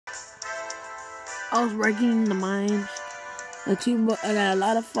I was ranking the mines. I got a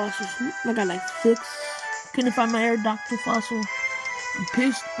lot of fossils. I got like 6. Couldn't find my Aerodactyl fossil. I'm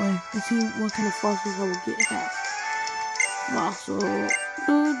pissed, but let's see what kind of fossils I would get. Half fossil. Dun,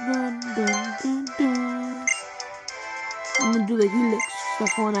 dun, dun, dun, dun. I'm gonna do the Helix.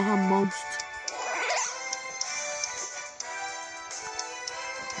 That's one I have most.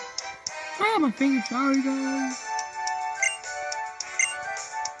 I got my finger. Sorry, guys.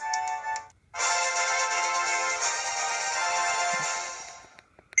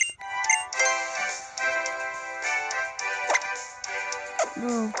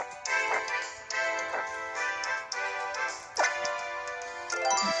 No.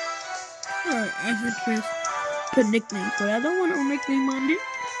 Alright, I should just put nickname, but I don't want no nickname on it.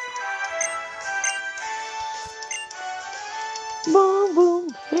 Boom, boom.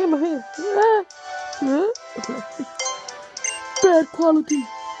 Hammer, hammer. Bad quality.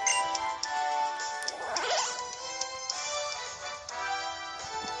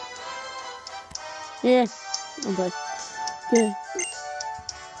 Yeah. Okay. Yeah.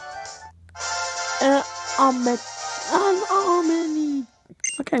 I'm many.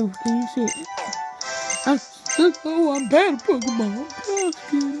 Okay, can you see it? I'm bad at Pokemon. I'm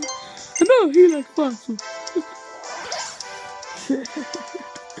scared. I know he like fossil. Shit,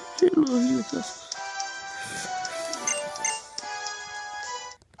 little Helix.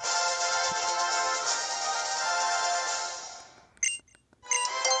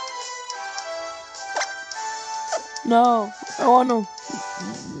 No, I want no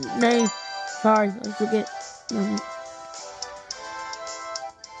name. Sorry, I forget.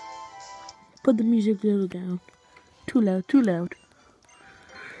 Put the music a little down. Too loud, too loud.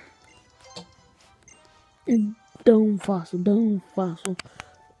 Don't fossil, don't fossil.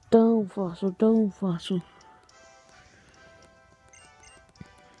 Don't fossil, don't fossil.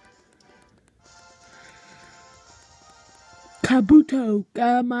 Kabuto,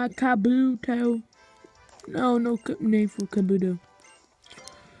 got my Kabuto. No name for Kabuto.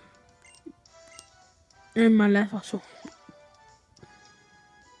 And my last fossil.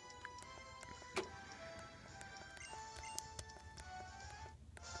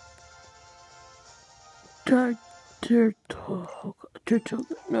 Turtle,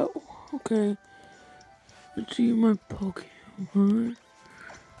 no. Okay. Let's see my Pokemon.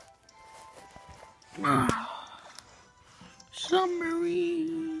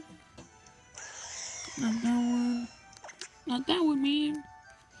 Submarine. Not that one. Not that one, man.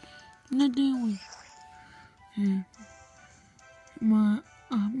 Not that one. My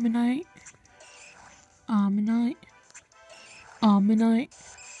Ammonite,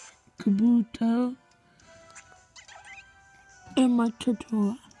 Kabuto, and my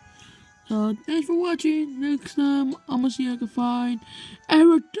Turtle. So thanks for watching. Next time I'm gonna see if I can find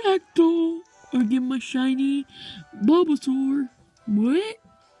Aerodactyl or get my shiny Bulbasaur. What?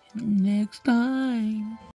 Next time.